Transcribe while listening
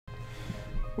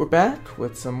We're back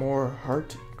with some more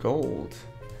Heart Gold.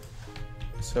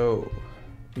 So,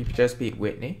 we just beat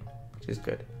Whitney, which is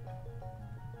good.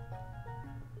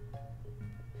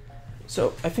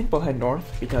 So, I think we'll head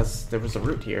north because there was a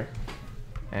route here.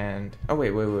 And, oh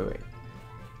wait. We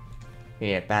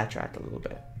need to backtrack a little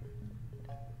bit.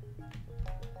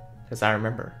 Because I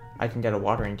remember, I can get a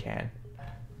watering can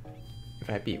if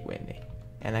I beat Whitney.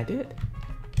 And I did.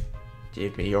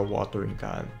 Give me your watering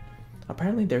can.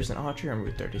 Apparently there's an archer on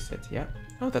Route 36, yep.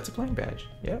 Oh, that's a playing badge,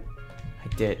 yep. I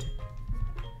did.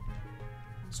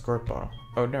 Squirt bottle.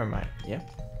 Oh, never mind, yep.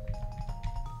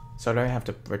 So I don't have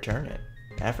to return it,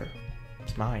 ever.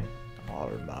 It's mine. All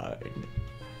mine.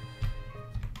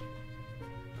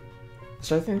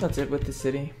 So I think that's it with the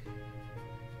city.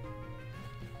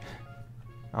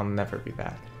 I'll never be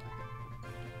back.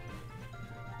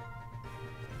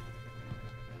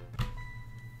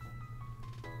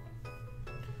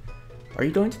 Are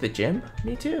you going to the gym?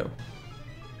 Me too.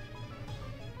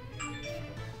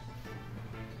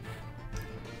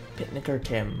 Pitnicker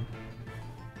Tim.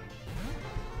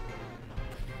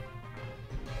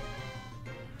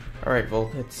 Alright,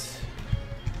 Volpit's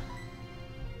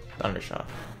Thundershock.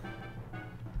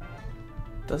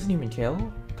 Doesn't even kill?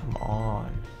 Come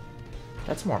on.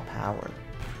 That's more power.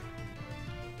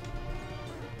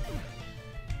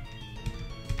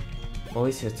 Well, at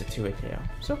least it's a 2-hit KO,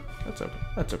 so that's okay.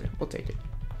 That's okay. We'll take it.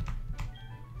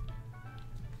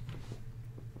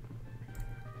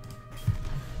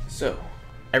 So,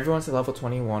 everyone's at level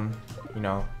 21, you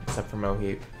know, except for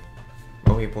Mohib.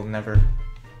 Mohib will never...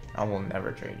 I will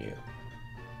never trade you.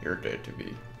 You're dead to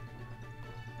me.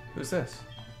 Who's this?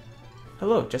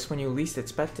 Hello, just when you least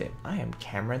expect it. I am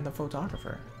Cameron the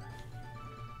photographer.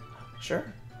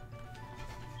 Sure.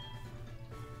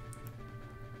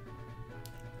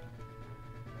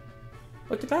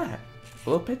 Look at that. A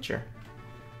little picture.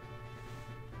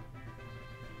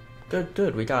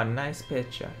 Good. We got a nice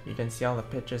picture. You can see all the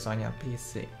pictures on your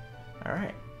PC.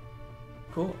 Alright.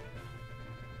 Cool.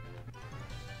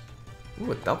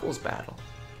 Ooh, a doubles battle.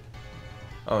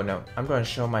 Oh no, I'm going to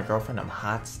show my girlfriend I'm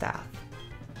hot staff.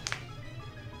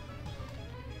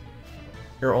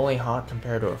 You're only hot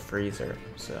compared to a freezer,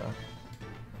 so...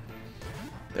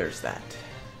 there's that.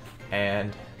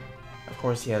 And... of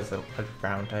course he has a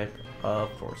ground type.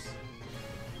 Of course.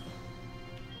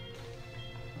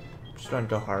 Just gonna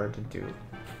go hard and do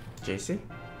JC.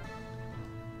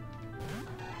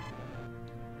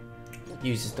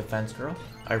 Uses Defense Girl.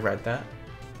 I read that.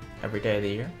 Every day of the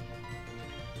year.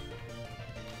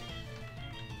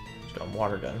 Just going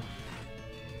Water Gun.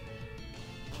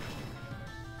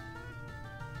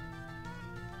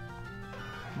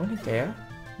 Monetera.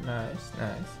 Nice.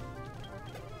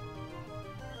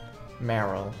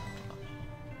 Meryl.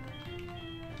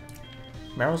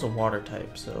 Meryl's a water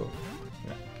type, so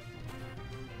no.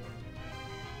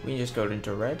 We can just go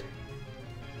into red.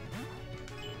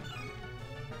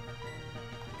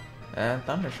 And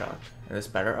Thundershock. And this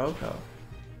better Oko.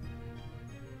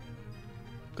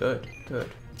 Good.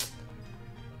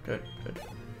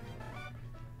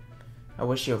 I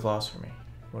wish you have lost for me.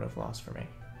 Would have lost for me.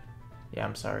 Yeah,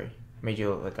 I'm sorry. Made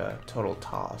you look like a total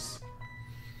toss.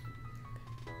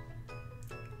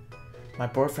 My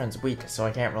boyfriend's weak, so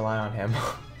I can't rely on him.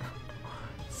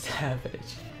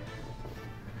 Savage.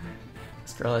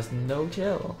 This girl has no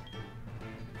chill.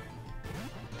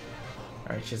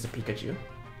 Alright, she has a Pikachu.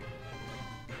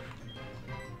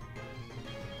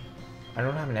 I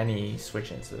don't have any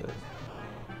switch-ins.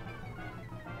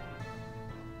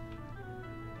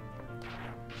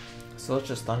 So let's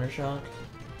just Thundershock.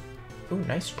 Ooh,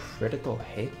 nice critical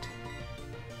hit.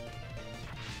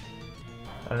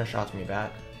 Thundershock's me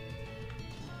back.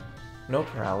 No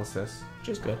paralysis, which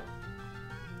is good.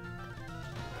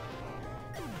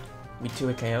 We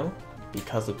 2-hit KO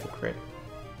because of the crit.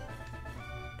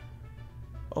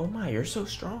 Oh my, you're so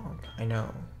strong. I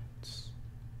know. It's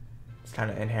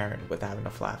kind of inherent with having a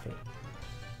Flaffy.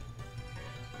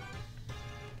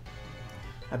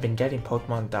 I've been getting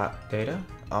Pokemon data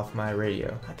off my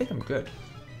radio. I think I'm good.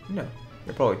 No,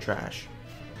 you're probably trash.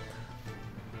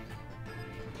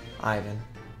 Ivan.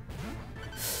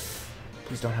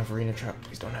 Please don't have Arena Trap.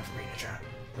 Please don't have Arena Trap.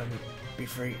 Let me be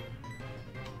free.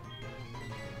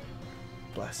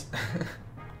 Bless.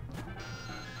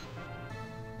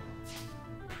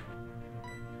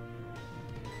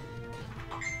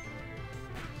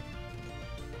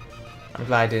 I'm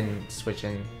glad I didn't switch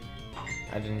in.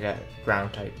 I didn't get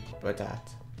ground type with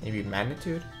that. Maybe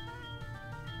Magnitude?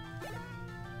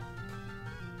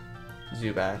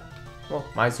 Zubat. Well,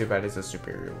 my Zubat is a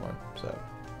superior one, so.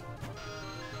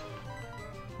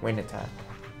 Wind attack.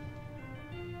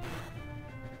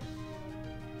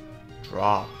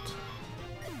 Dropped.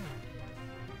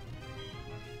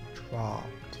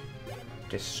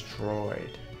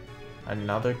 Destroyed.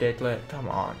 Another Diglett? Come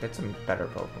on, get some better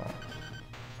Pokemon.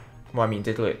 Well, I mean,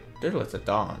 Diglett's a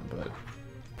Dawn, but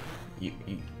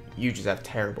you just have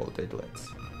terrible Diglets.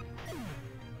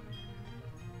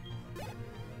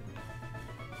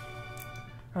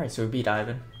 Alright, so we beat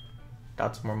Ivan.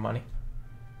 Got some more money.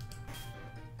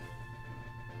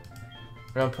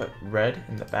 We're gonna put Red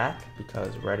in the back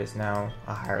because Red is now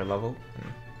a higher level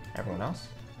than everyone else.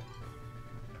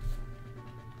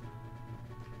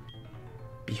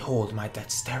 Behold my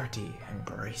dexterity and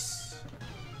grace.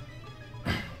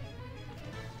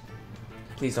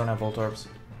 Please don't have Voltorbs.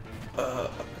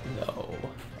 No.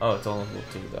 Oh, it's only level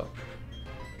 2 though.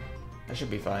 That should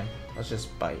be fine. Let's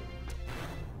just bite.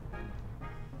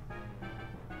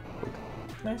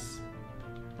 Nice.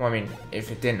 Well, I mean,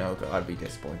 if it didn't Oko, I'd be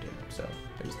disappointed, so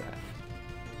there's that.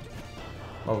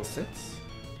 Level 6.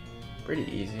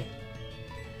 Pretty easy.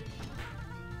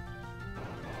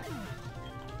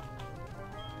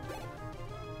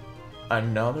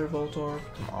 Another Voltorb?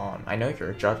 Come on. I know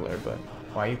you're a juggler, but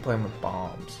why are you playing with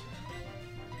bombs?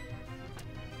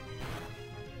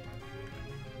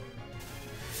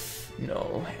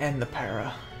 No, and the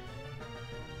para.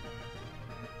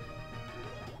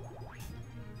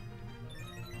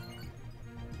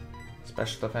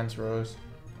 Special defense rose.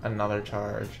 Another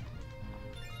charge.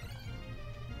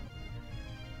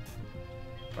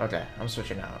 Okay, I'm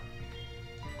switching out.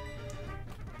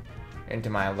 Into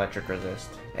my electric resist,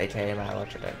 aka my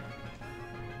electric egg.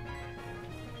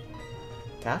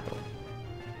 Tackle.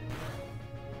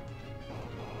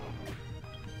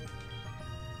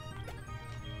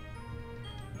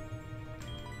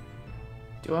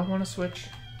 Do I want to switch?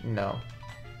 No.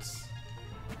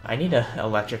 I need an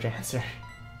electric answer.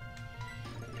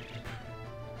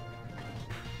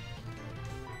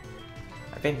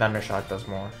 I think Thundershock does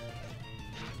more.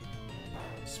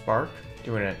 Spark,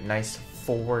 doing a nice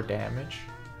 4 damage.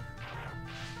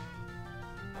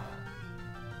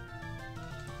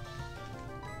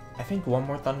 I think one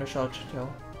more Thundershock should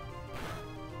kill.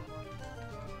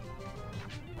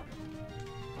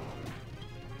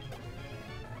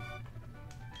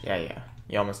 Yeah.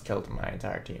 You almost killed my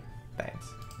entire team. Thanks.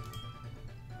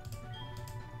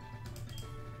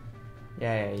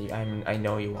 Yeah, I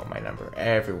know you want my number.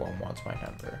 Everyone wants my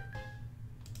number.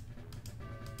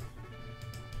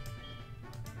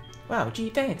 Wow, gee,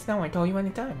 thanks. Now I call you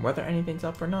anytime, whether anything's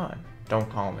up or not. Don't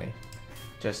call me.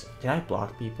 Just, can I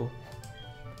block people?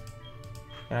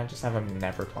 Can I just have them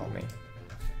never call me?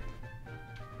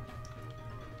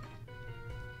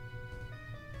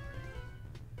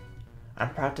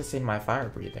 I'm practicing my fire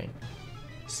breathing.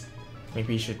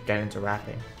 Maybe you should get into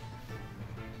rapping.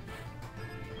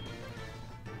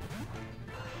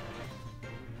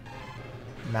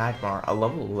 Magmar, a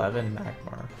level 11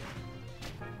 Magmar.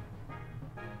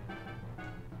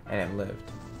 And it lived.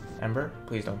 Ember,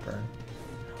 please don't burn.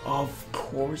 Of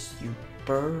course you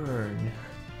burn.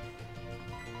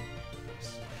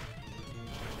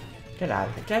 Get out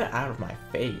of here. Get out of my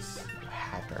face,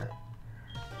 hacker.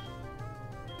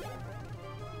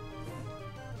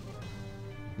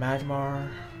 Magmar,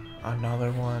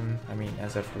 another one. I mean,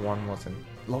 as if one wasn't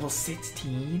level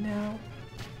 16 now.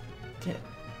 Get.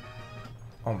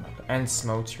 Oh my god. And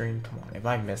smoke screen. Come on. If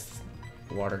I missed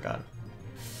water gun.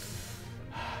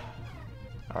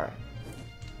 Alright.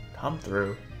 Come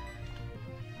through.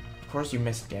 Of course you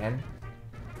missed again.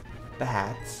 The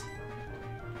hats.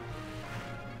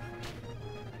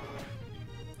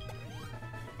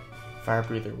 Fire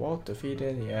breather Walt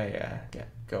defeated. Yeah.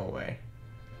 Go away.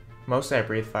 Mostly I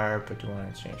breathe fire, but do want to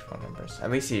exchange phone numbers.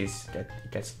 At least he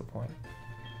gets to the point.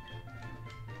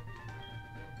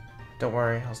 Don't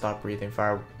worry, I'll stop breathing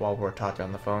fire while we're talking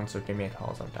on the phone, so give me a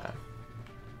call sometime.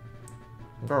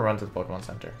 I'm gonna run to the Pokemon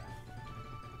Center.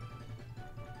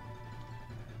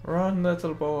 Run,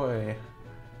 little boy.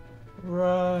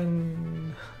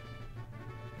 Run.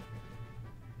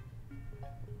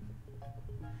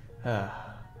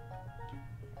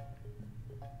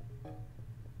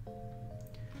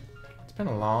 It's been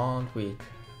a long week.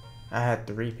 I had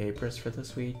 3 papers for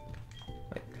this week.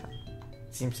 Like,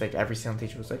 it seems like every single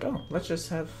teacher was like, oh, let's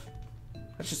just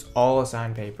all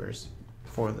assign papers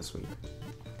for this week.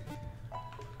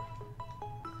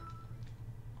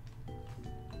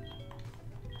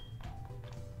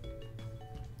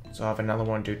 So I'll have another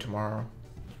one due tomorrow.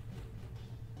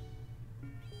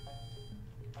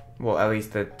 Well, at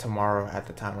least tomorrow at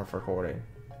the time of recording,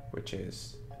 which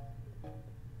is...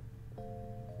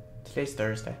 Today's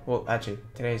Thursday. Well, actually,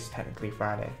 today's technically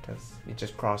Friday, because it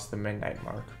just crossed the midnight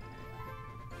mark.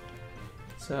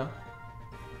 So,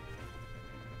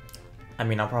 I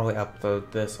mean, I'll probably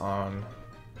upload this on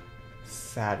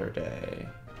Saturday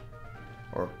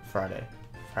or Friday.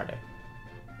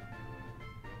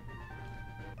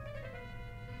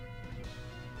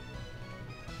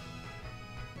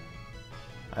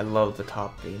 I love the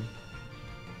top theme.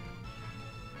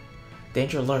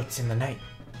 Danger lurks in the night.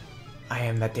 I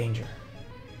am that danger.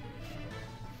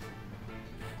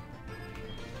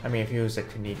 I mean, if he was a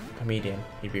comedian,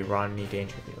 he'd be Rodney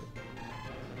Dangerfield.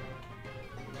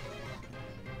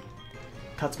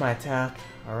 Cuts my attack.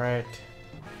 Alright.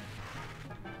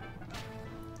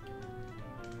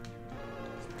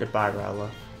 Goodbye, Growler.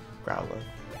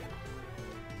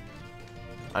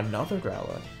 Another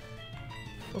Growler.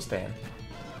 We'll stand.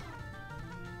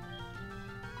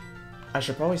 I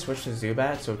should probably switch to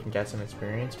Zubat so we can get some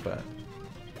experience,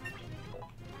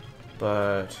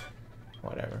 but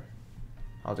whatever.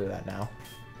 I'll do that now.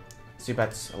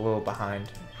 Zubat's a little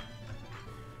behind.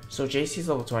 So JC's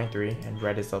level 23 and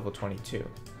Red is level 22.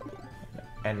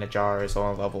 And Najar is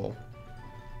only level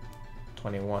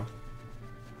 21.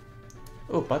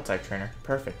 Ooh, Bud-type trainer.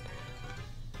 Perfect.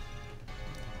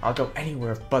 I'll go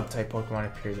anywhere if Bud-type Pokemon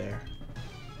appear there.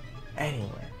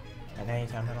 Anywhere. At any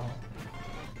time at all.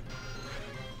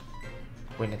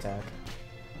 Wind attack.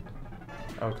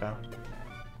 Okay.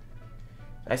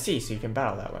 I see, so you can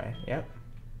battle that way. Yep.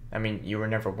 I mean, you were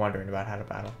never wondering about how to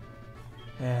battle.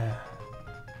 Yeah.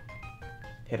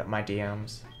 Hit up my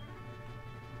DMs.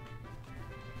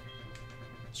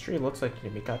 This tree looks like it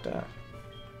can be cut down.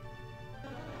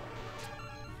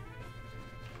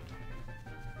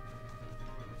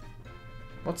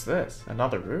 What's this?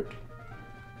 Another route?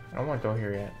 I don't want to go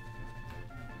here yet.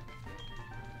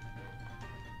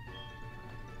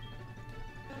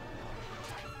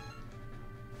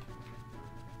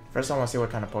 First, I want to see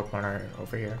what kind of Pokemon are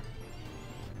over here.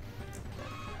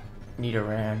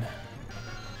 Nidoran.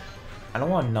 I don't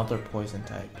want another poison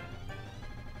type.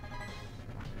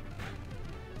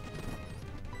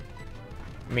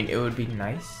 I mean, it would be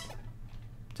nice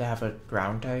to have a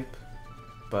ground type,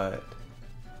 but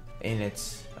in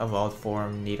its evolved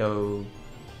form, Nidoking.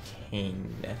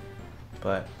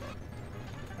 But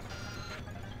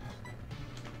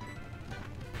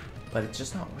it's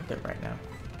just not worth it right now.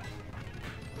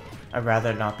 I'd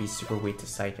rather not be super weak to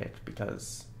Psychic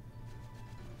because,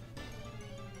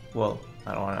 well,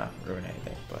 I don't want to ruin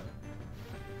anything, but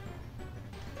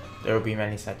there will be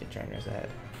many Psychic trainers ahead.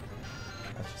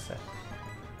 Let's just say.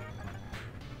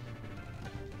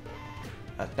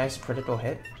 A nice critical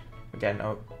hit. We get an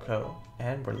Oko,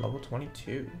 and we're level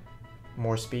 22.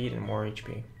 More speed and more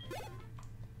HP.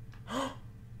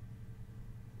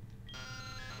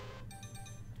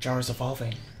 Jar is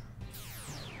evolving.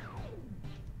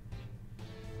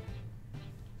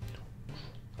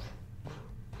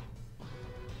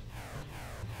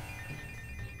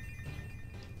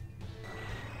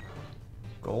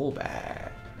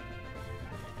 Golbat.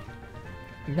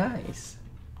 Nice.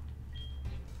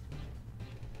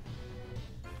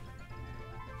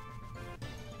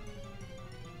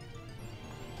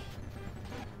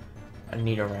 A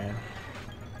Nidoran.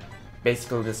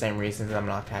 Basically the same reasons I'm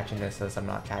not catching this as I'm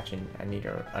not catching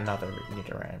another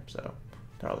Nidoran, so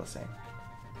they're all the same.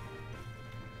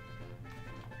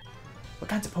 What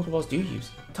kinds of Pokeballs do you use?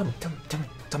 Tell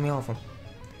me all of them.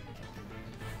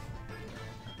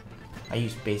 I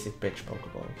use basic bitch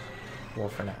Pokeballs. Well,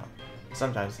 for now.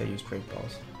 Sometimes they use Great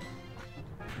Balls.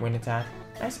 Wind attack.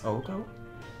 Nice Oko.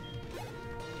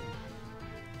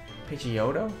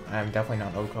 Pidgeotto? I'm definitely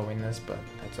not Oko in this, but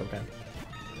that's okay.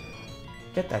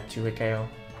 Get that 2-hit KO.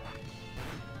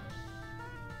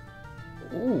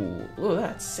 Ooh,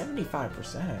 that's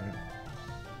 75%.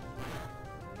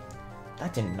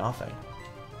 That did nothing.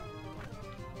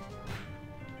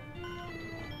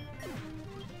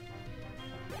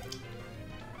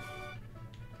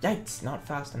 Yikes, not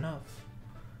fast enough.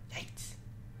 Yikes.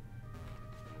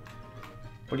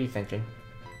 What are you thinking?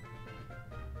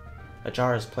 A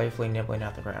jar is playfully nibbling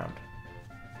at the ground.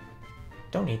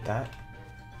 Don't eat that.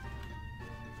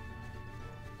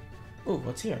 Ooh,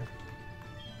 what's here?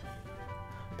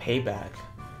 Payback.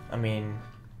 I mean,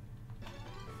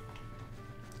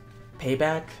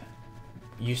 Payback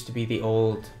used to be the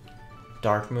old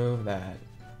dark move that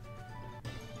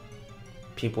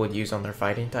people would use on their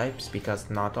fighting types because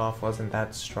knockoff wasn't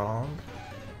that strong.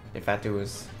 In fact, it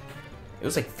was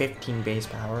like 15 base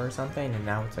power or something, and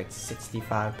now it's like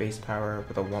 65 base power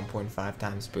with a 1.5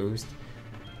 times boost.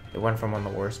 It went from one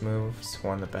of the worst moves to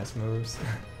one of the best moves.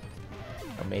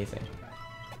 Amazing.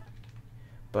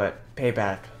 But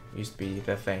Payback used to be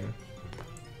the thing.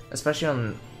 Especially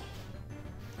on...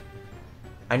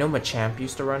 I know Machamp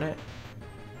used to run it,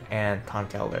 and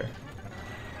Conkeldurr.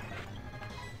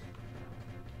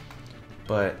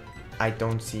 but I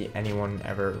don't see anyone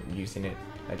ever using it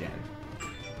again.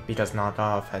 Because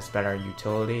knockoff has better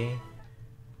utility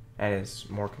and is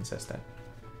more consistent.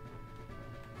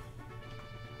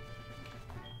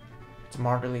 It's a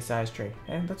moderately sized tree.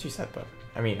 And that's what you said, but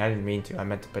I mean, I didn't mean to. I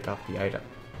meant to pick up the item,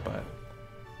 but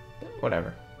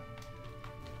whatever.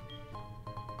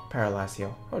 Paralyzed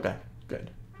heal. Okay,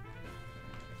 good.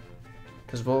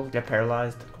 Because we'll get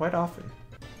paralyzed quite often.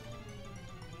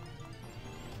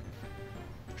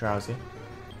 Drowsy.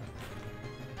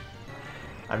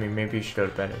 I mean, maybe you should go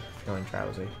to bed if you're feeling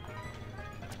drowsy.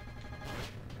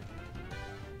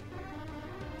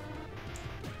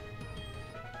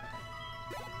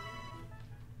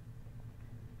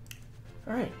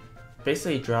 Alright.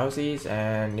 Basically drowsies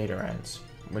and Nidorans,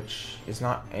 which is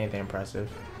not anything impressive.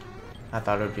 I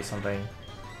thought it would be something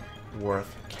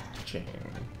worth catching.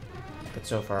 But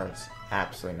so far it's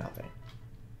absolutely nothing.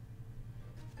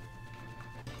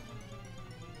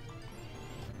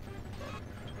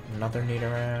 Another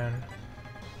Nidoran.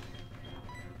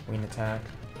 Wing attack.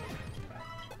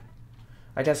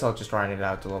 I guess I'll just run it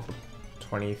out to level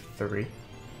 23.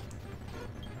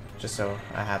 Just so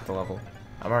I have the level.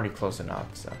 I'm already close enough,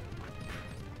 so.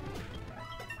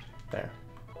 There.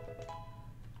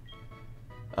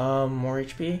 More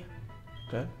HP.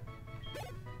 Good.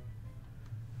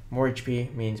 More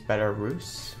HP means better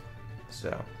roost.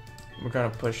 So, we're gonna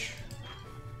push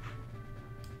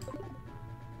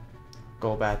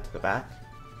Golbat to the back.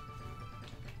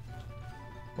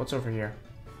 What's over here?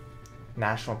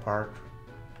 National Park.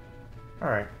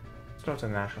 Alright, let's go to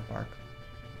the National Park.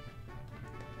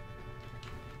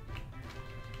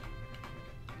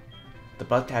 The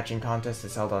bug catching contest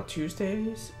is held on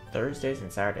Tuesdays, Thursdays,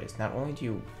 and Saturdays. Not only do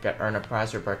you earn a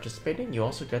prize for participating, you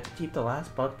also get to keep the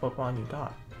last bug Pokemon you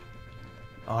got.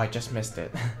 Oh, I just missed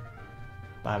it.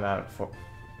 By about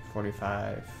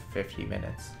 45, 50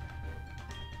 minutes.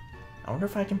 I wonder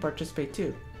if I can participate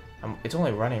too. It's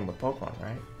only running with Pokemon,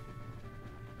 right?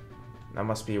 That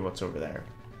must be what's over there.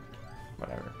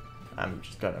 Whatever. I'm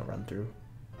just gonna run through.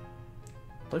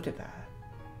 Look at that.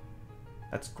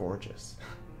 That's gorgeous.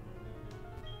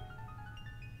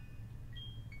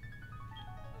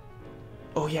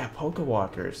 Oh yeah,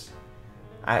 Pokewalkers.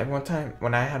 One time,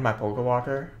 when I had my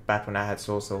Pokewalker, back when I had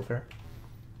Soul Silver,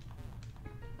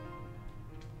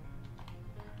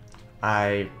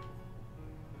 I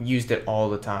used it all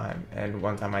the time, and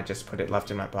one time I just put it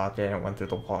left in my pocket and it went through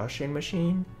the washing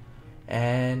machine,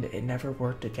 and it never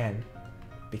worked again,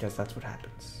 because that's what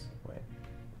happens when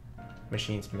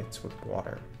machines mix with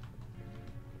water.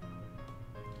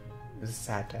 This is a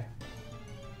sad day.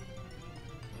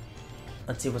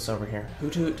 Let's see what's over here.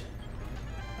 Hoot hoot.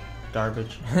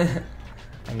 Garbage.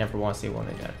 I never want to see one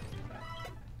again.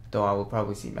 Though I will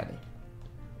probably see many.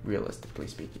 Realistically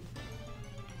speaking.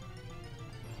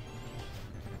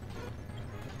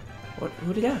 What?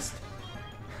 Who'd have guessed?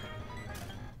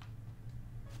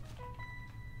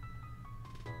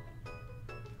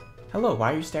 Hello,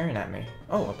 why are you staring at me?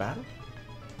 Oh, a battle?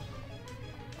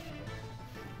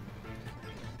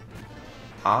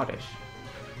 Oddish.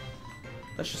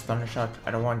 Let's just Thunder Shock.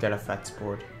 I don't want to get a Fet's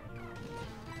board.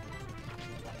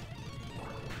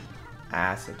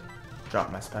 Acid.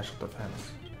 Drop my special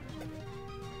defense.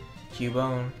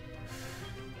 Cubone.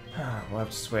 We'll have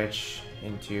to switch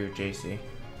into JC.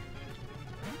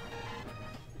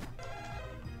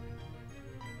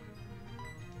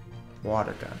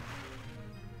 Water gun.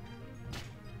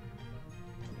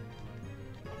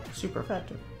 Super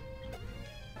effective.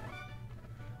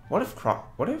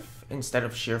 What if instead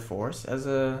of sheer force as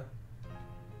a...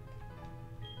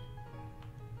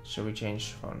 Should we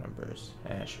change phone numbers?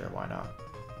 Eh, sure, why not?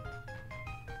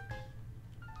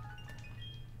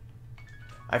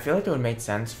 I feel like it would make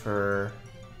sense for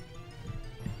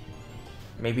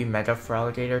maybe Mega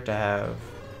Feraligatr to have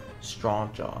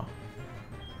Strong Jaw.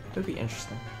 That would be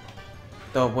interesting.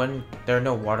 Though when there are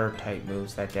no water type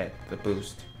moves that get the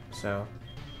boost, so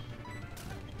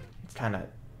it's kind of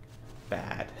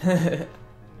bad.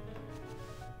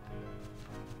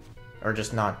 Or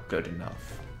just not good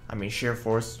enough. I mean, sheer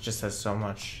force just has so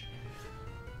much.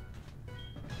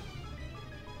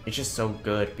 It's just so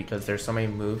good because there's so many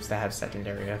moves that have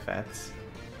secondary effects.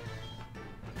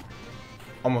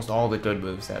 Almost all the good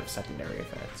moves have secondary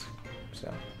effects.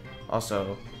 So,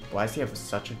 also, why does he have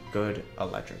such a good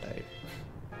electric type?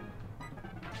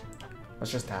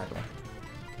 Let's just tackle him.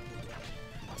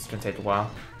 It's gonna take a while.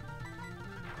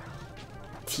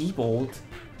 T-Bolt.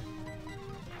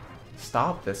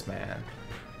 Stop this man.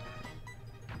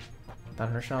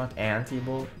 Thundershock and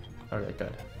T-Bolt. Okay,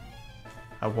 good.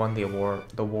 I won the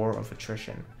war of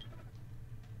attrition.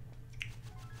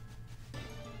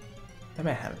 That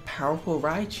man had a powerful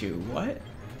Raichu. What?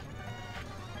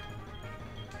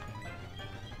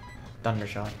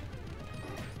 Thundershot.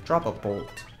 Drop a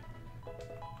bolt.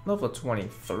 Level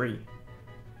 23.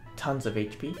 Tons of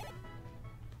HP.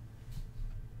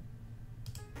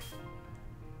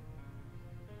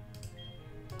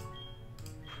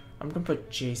 I'm gonna put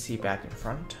JC back in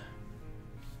front.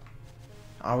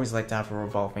 I always like to have a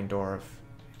revolving door of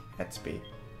head speed.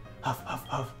 Huff, huff,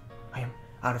 huff. I am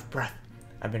out of breath.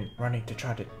 I've been running to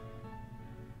try to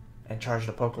and charge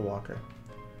the Pokewalker.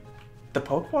 The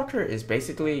Pokewalker is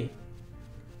basically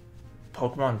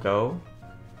Pokemon Go,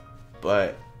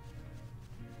 but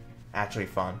actually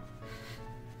fun.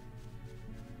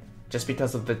 Just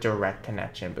because of the direct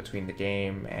connection between the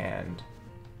game and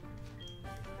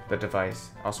the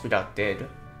device. I'll speed out Did,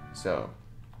 so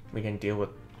we can deal with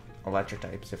electric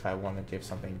types if I want to give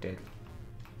something Did.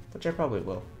 Which I probably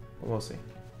will, but we'll see.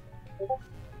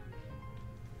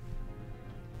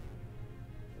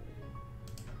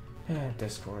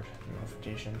 Discord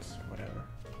notifications, whatever.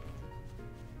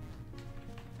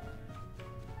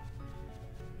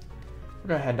 We're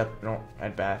gonna head up, no,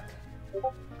 head back.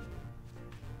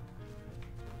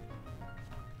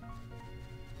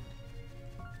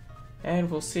 And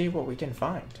we'll see what we can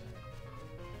find.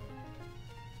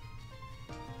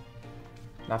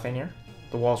 Nothing here?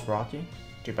 The wall's rocky?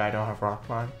 Too bad I don't have rock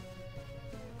climb.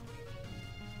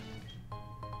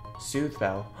 Soothe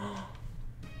Bell.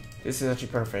 This is actually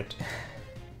perfect.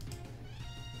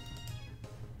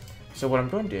 So what I'm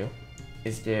going to do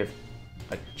is give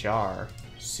a jar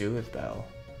Soothe Bell.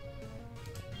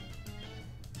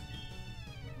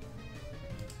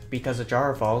 Because a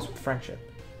jar evolves with friendship,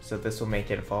 so this will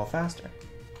make it evolve faster.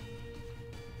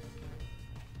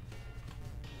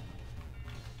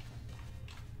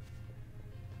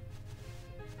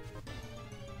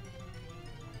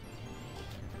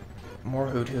 More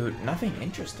Hoot Hoot, nothing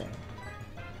interesting.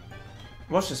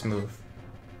 Watch this move.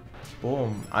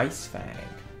 Boom, Ice Fang.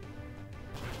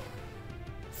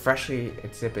 Freshly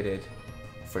exhibited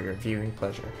for your viewing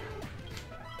pleasure.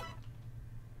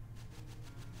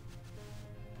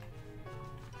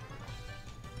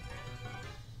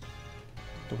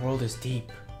 The world is deep.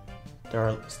 There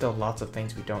are still lots of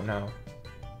things we don't know.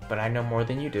 But I know more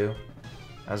than you do.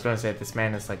 I was going to say this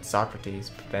man is like Socrates,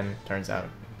 but then turns out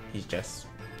he's just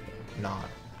not.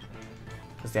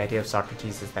 Because the idea of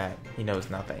Socrates is that he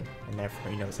knows nothing, and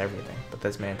therefore he knows everything. But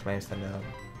this man claims to know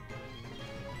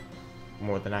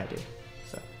more than I do,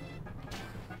 so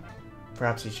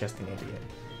perhaps he's just an idiot.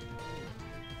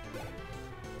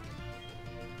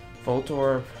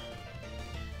 Voltorb.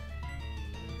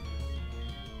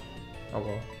 Oh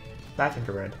well. Back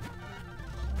into red.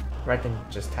 Red can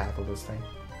just tackle this thing.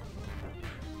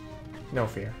 No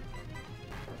fear.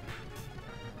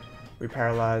 We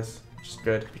paralyze, which is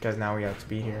good because now we have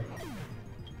speed here.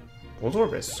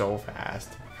 Voltorb is so fast.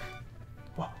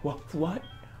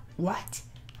 What?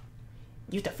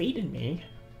 You defeated me.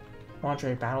 Want to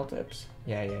trade battle tips?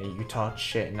 Yeah, you talk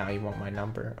shit, now you want my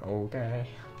number. Okay.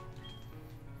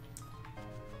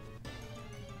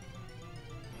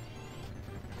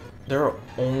 There are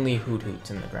only Hoot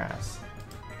Hoots in the grass.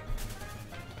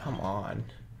 Come on.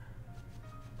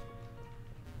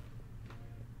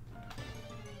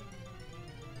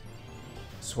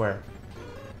 Swear.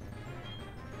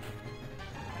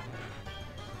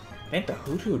 I think the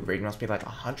Hoot Hoot rate must be like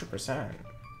 100%.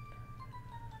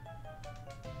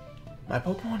 My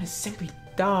Pokemon is simply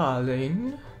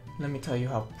darling. Let me tell you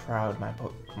how proud my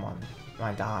Pokemon,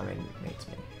 my darling, makes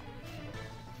me.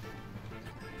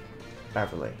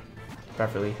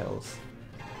 Beverly Hills.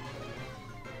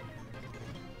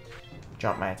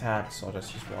 Drop my attack, so I'll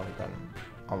just use Water Gun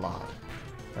a lot.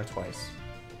 Or twice.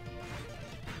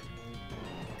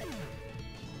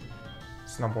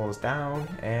 Snowball is down,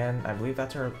 and I believe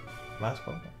that's her last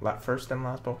Pokemon. First and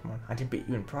last Pokemon. I didn't beat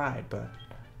you in pride, but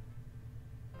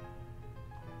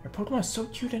your Pokemon is so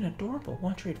cute and adorable.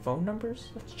 Want to trade phone numbers?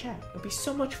 Let's chat. It'll be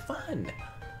so much fun.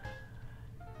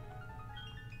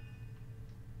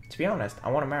 To be honest,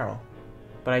 I want a Marill,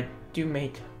 but I do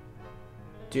make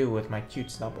do with my cute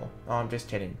Snubbull. Oh, I'm just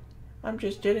kidding. I'm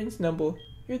just kidding, Snubbull.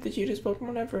 You're the cutest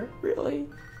Pokemon ever. Really?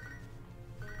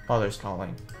 Mother's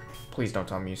calling. Please don't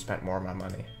tell me you spent more of my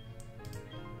money.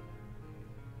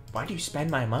 Why do you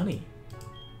spend my money?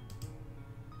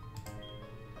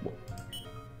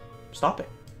 Stop it.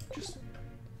 Just,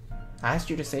 I asked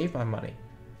you to save my money.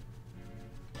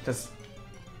 Because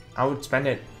I would spend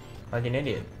it like an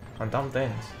idiot on dumb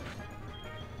things.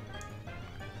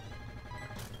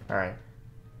 Alright.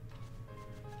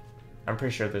 I'm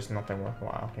pretty sure there's nothing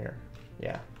worthwhile here.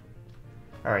 Yeah.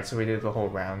 Alright, so we did the whole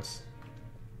rounds.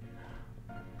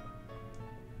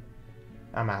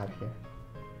 I'm out of here.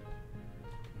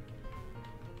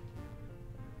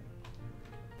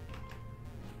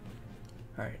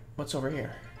 Alright, what's over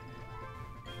here?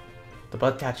 The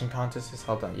bud catching contest is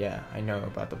held on. Yeah, I know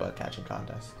about the bud catching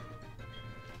contest.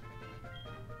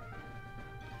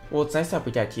 Well, it's nice that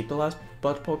we gotta keep the last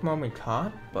bud Pokemon we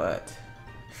caught, but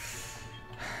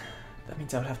that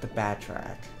means I would have to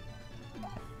backtrack.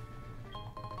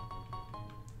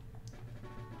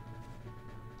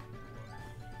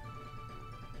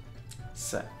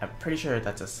 So, I'm pretty sure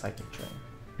that's a psychic train.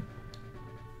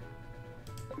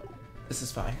 This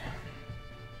is fine.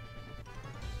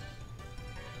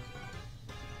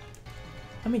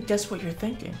 Let me guess what you're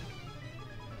thinking.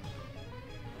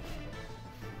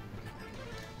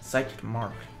 Psychic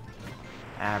Mark.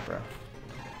 Abra.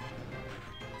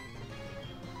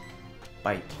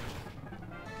 Bite.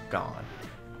 Gone.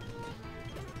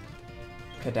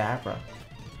 Kadabra.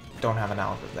 Don't have an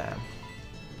Alakazam.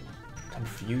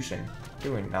 Confusion.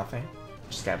 Doing nothing.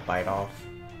 Just got bite off.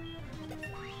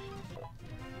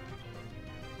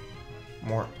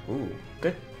 More. Ooh.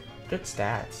 Good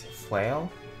stats.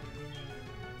 Flail?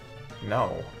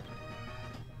 No.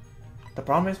 The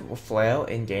problem is with Flail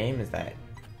in game is that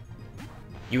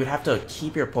you would have to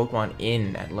keep your Pokemon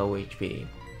in at low HP,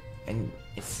 and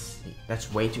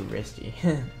that's way too risky.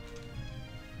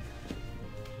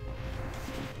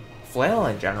 Flail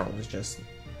in general is just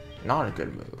not a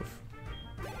good move.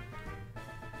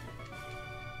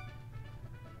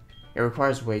 It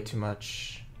requires way too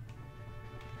much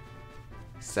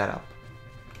setup.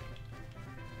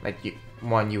 Like you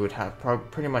would have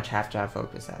pretty much have to have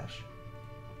Focus Sash.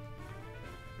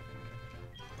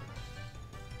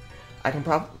 I can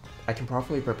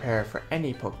properly prepare for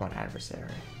any Pokemon adversary.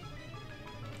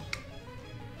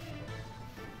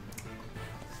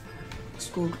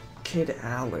 School Kid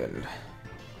Alan.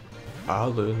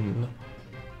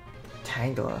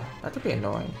 Tangela. That could be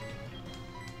annoying.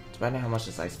 Depending on how much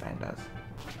this Ice Fan does.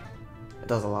 It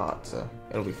does a lot, so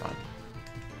it'll be fun.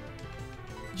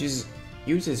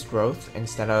 Uses growth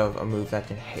instead of a move that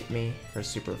can hit me for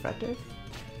super effective.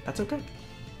 That's okay.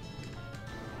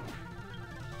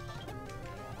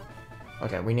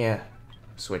 Okay, we need to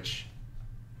switch.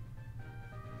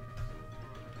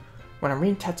 When I'm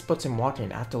reading textbooks and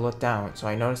walking, I have to look down, so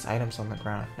I notice items on the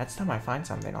ground. Next time I find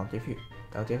something, I'll give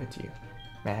it to you.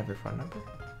 May I have your phone number?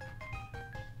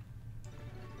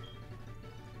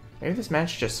 Maybe this man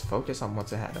should just focus on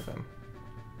what's ahead of him.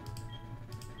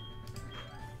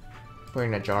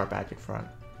 Putting a jar back in front.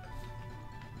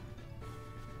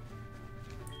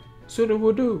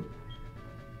 Sudowoodo!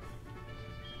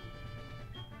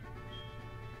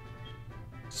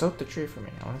 Soak the tree for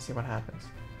me. I want to see what happens.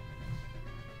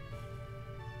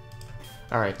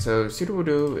 Alright, so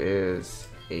Sudowoodo is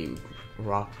a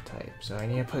rock type, so I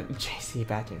need to put JC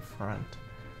back in front.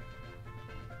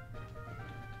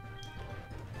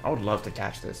 I would love to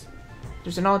catch this.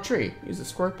 There's an odd tree. Use a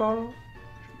squirt bottle?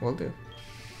 Will do.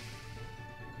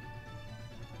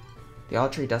 The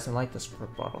odd tree doesn't like the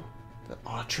squirt bottle. The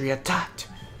odd tree attacked!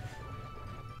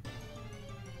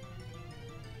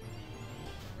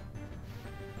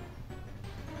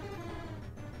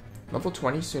 Level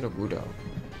 20 Sudowoodo.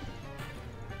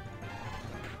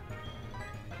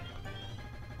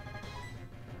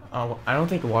 Oh, I don't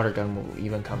think Water Gun will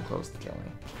even come close to killing.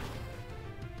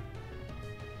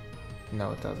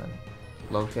 No, it doesn't.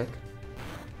 Low kick.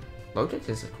 Low kick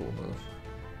is a cool move.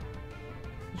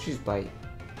 Choose Bite.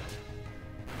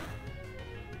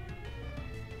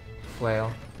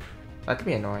 Flail. That could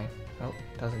be annoying. Oh,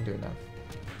 doesn't do enough.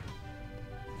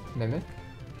 Mimic.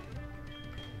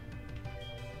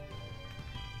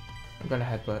 I'm gonna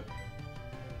headbutt.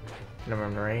 And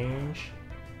I'm in range.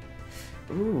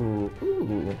 Ooh.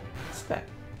 What's that?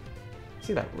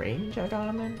 See that range I got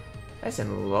him in? Nice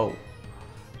and low.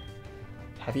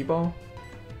 Heavy Ball?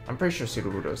 I'm pretty sure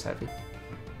Sudowoodo's heavy.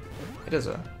 It is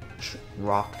a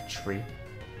rock tree.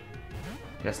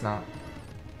 Guess not.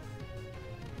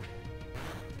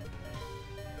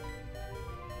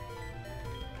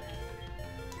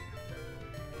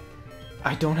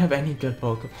 I don't have any good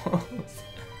Pokeballs.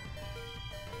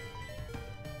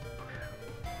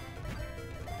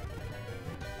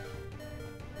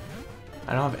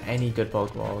 I don't have any good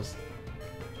Pokeballs.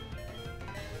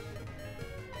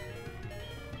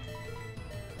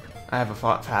 I have a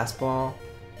fastball.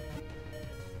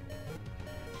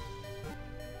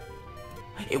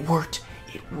 It worked!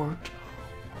 It worked!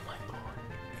 Oh my god.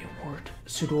 It worked.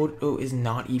 Sudowoodo is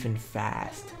not even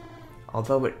fast.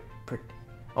 Although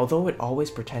it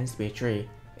always pretends to be a tree,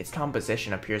 its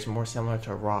composition appears more similar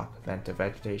to rock than to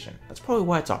vegetation. That's probably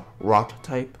why it's a rock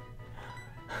type.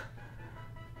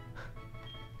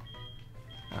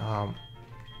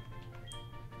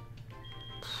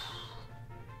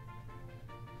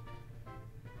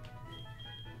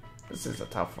 This is a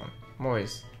tough one.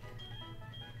 Moise.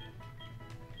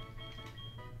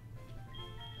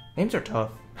 Names are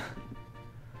tough.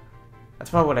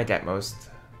 That's probably what I get most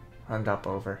hung up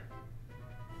over.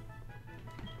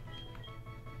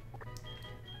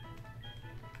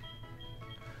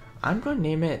 I'm gonna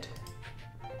name it...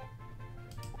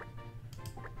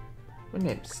 I'm gonna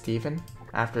name it Steven,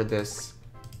 after this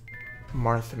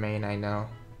Martha main I know.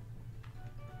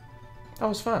 That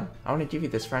was fun. I want to give you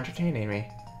this for entertaining me.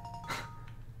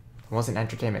 It wasn't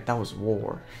entertainment, that was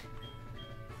war.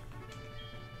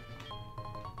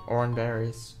 Orange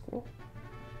berries, cool.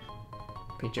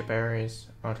 Peach berries,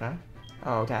 okay.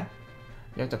 Oh, okay.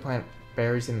 You have to plant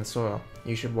berries in the soil.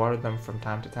 You should water them from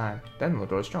time to time, then they'll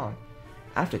grow strong.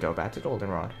 I have to go back to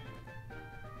Goldenrod.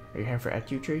 Are you here for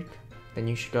Etu Treat? Then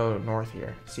you should go north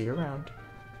here. See you around.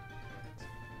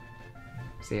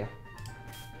 See ya.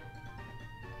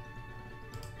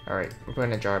 Alright, we're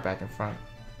putting a jar back in front.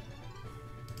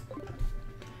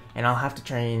 And I'll have to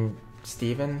train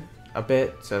Steven a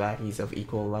bit so that he's of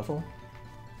equal level.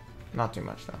 Not too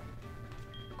much though.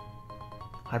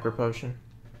 Hyper Potion.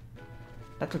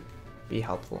 That could be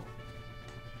helpful.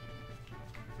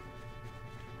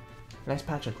 Nice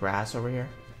patch of grass over here.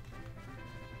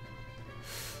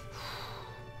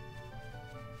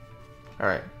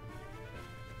 Alright.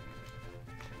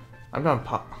 I'm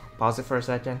gonna pause it for a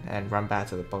second and run back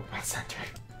to the Pokemon Center.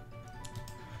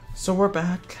 So we're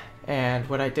back, and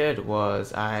what I did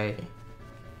was I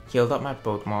healed up my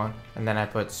Pokemon, and then I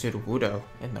put Sudowoodo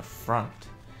in the front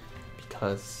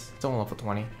because it's only level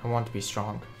 20. I want to be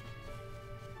strong.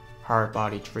 Hard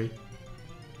body tree.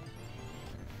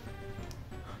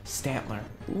 Stantler.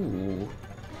 Ooh.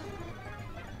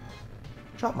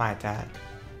 Drop my attack.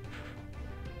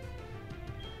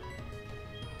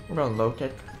 We're going low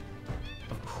kick.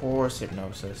 Of course,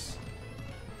 Hypnosis.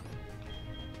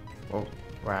 Oh,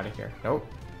 we're out of here. Nope.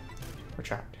 We're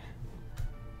trapped.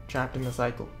 Trapped in the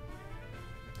cycle.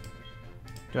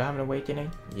 Do I have an awakening?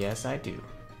 Yes, I do.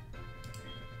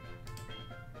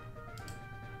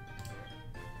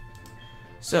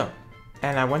 So,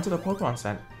 and I went to the Pokemon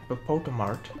Center, the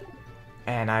Pokemart,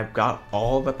 and I got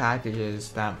all the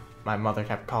packages that my mother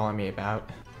kept calling me about.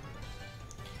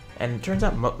 And it turns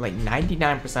out like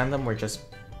 99% of them were just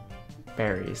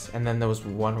berries, and then there was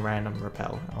one random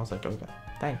repel. I was like, okay,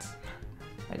 thanks,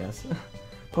 I guess.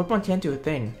 Pokemon can't do a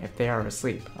thing if they are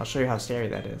asleep. I'll show you how scary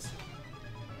that is.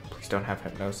 Please don't have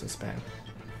Hypnosis spam.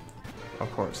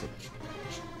 Of course,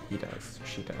 he does.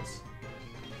 She does.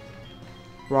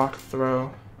 Rock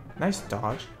throw. Nice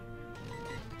dodge.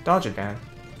 Dodge again.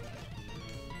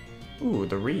 Ooh,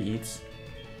 the reeds.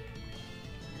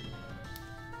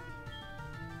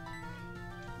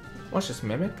 What's this,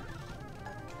 Mimic?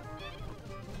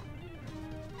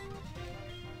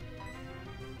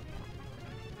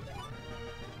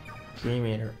 Dream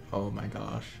Eater. Oh my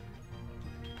gosh.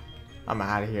 I'm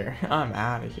out of here. I'm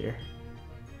out of here.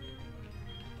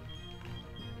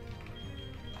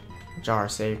 Jar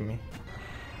saved me.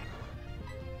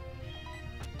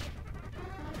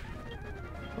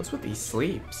 What's with these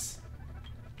sleeps?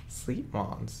 Sleep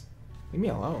mons. Leave me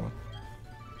alone.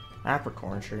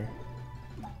 Apricorn tree.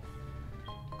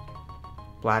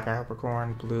 Black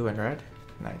apricorn, blue and red.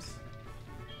 Nice.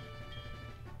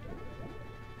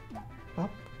 Oh,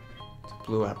 it's a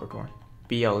blue apricorn.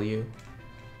 BLU.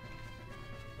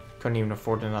 Couldn't even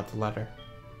afford another letter.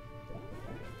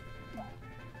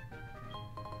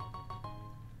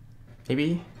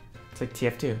 Maybe it's like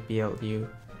TF2. BLU,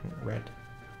 red.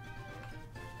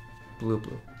 Blue.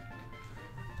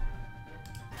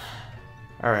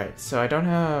 Alright, so I don't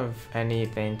have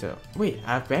anything to... Wait,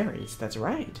 I have berries. That's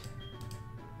right.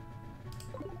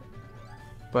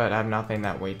 But I have nothing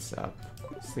that wakes up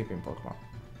sleeping Pokemon.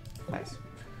 Nice.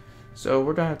 So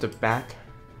we're gonna have to back...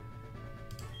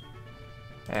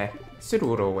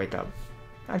 Sudowoodo will wake up.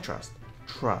 I trust.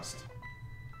 Trust.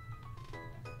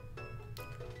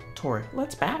 Tori,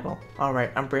 let's battle.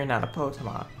 Alright, I'm bringing out a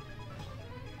Pokemon.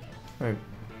 Let me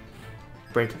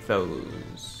break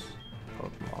those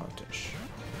Pokemon to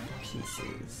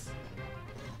pieces.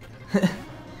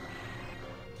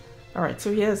 Alright,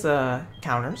 so he has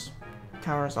counters.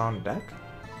 Counters on deck.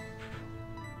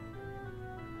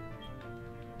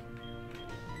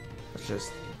 Let's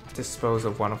just dispose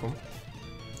of one of them.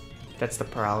 That's the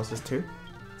paralysis too.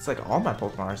 It's like all my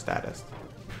Pokemon are status.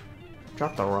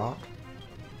 Drop the rock.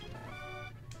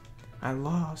 I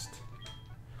lost.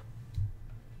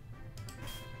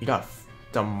 You got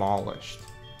demolished.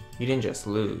 You didn't just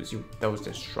lose. That was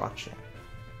destruction.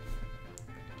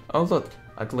 Oh look,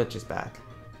 a glitch is back.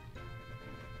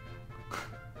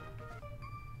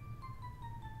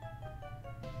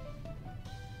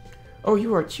 Oh,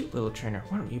 you are a cute little trainer.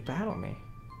 Why don't you battle me?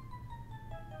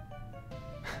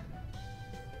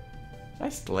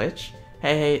 Nice glitch.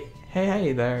 Hey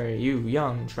there, you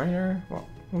young trainer. Well,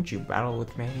 won't you battle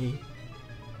with me?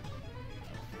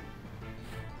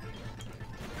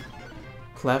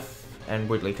 Clef and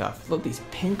Wigglytuff. Look, these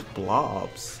pink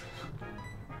blobs.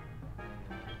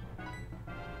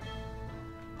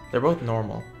 They're both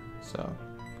normal, so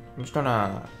I'm just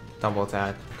gonna double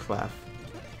attack Clef.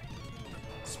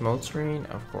 Smoke screen,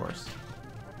 of course.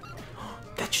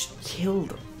 That just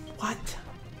killed. What?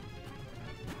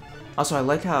 Also, I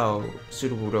like how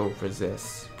Sudowoodo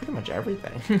resists pretty much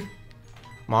everything.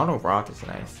 Mono Rock is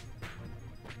nice.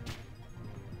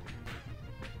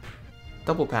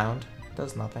 Double Pound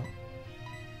does nothing.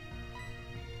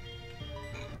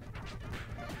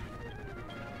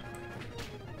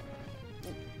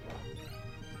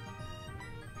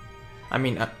 I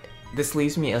mean, this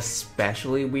leaves me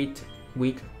especially weak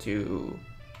to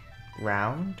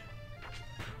round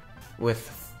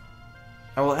with.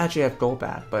 I will actually have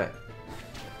Golbat, but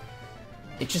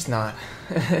it's just not.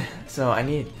 So I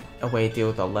need a way to deal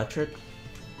with electric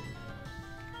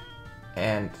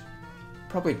and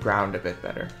probably ground a bit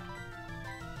better.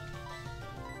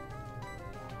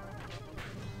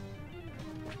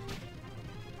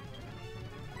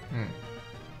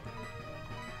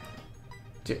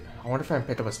 Dude, I wonder if I can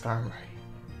pick up a Skarmory.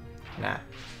 Nah.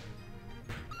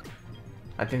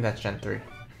 I think that's Gen 3.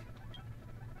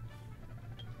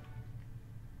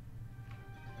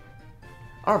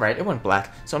 Alright, it went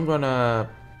black, so I'm gonna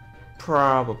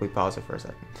probably pause it for a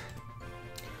second.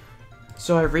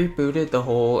 So I rebooted the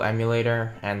whole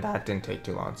emulator, and that didn't take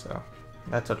too long, so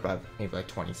that took about maybe like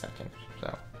 20 seconds,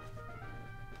 so.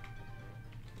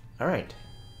 Alright.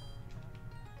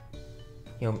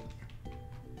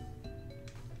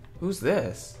 Who's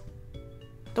this?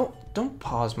 Don't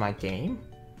pause my game.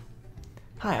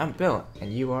 Hi, I'm Bill,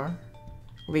 and you are?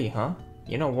 Lee, huh?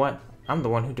 You know what? I'm the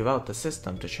one who developed the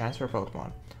system to transfer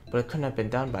Pokemon, but it couldn't have been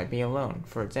done by me alone.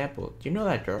 For example, do you know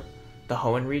that girl? The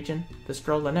Hoenn region? This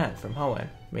girl Lynette from Hoenn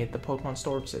made the Pokemon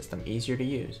storage system easier to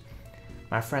use.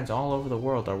 My friends all over the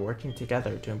world are working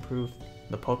together to improve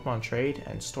the Pokemon trade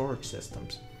and storage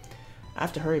systems. I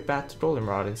have to hurry back to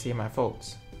Goldenrod and see my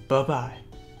folks. Bye-bye.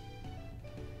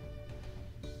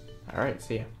 Alright,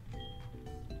 see ya.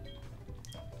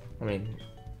 I mean,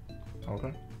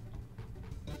 okay.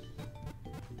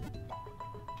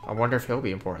 I wonder if he'll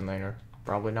be important later.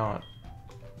 Probably not.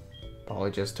 Probably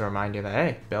just to remind you that,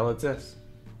 hey, Bill exists.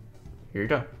 Here you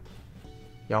go.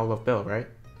 Y'all love Bill, right?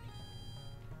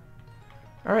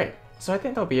 Alright, so I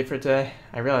think that'll be it for today.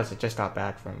 I realized I just got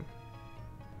back from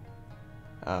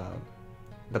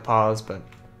the pause, but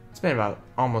it's been about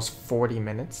almost 40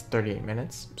 minutes, 38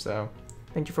 minutes. So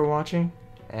thank you for watching,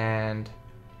 and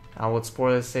I will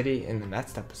explore the city in the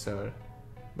next episode.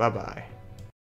 Bye-bye.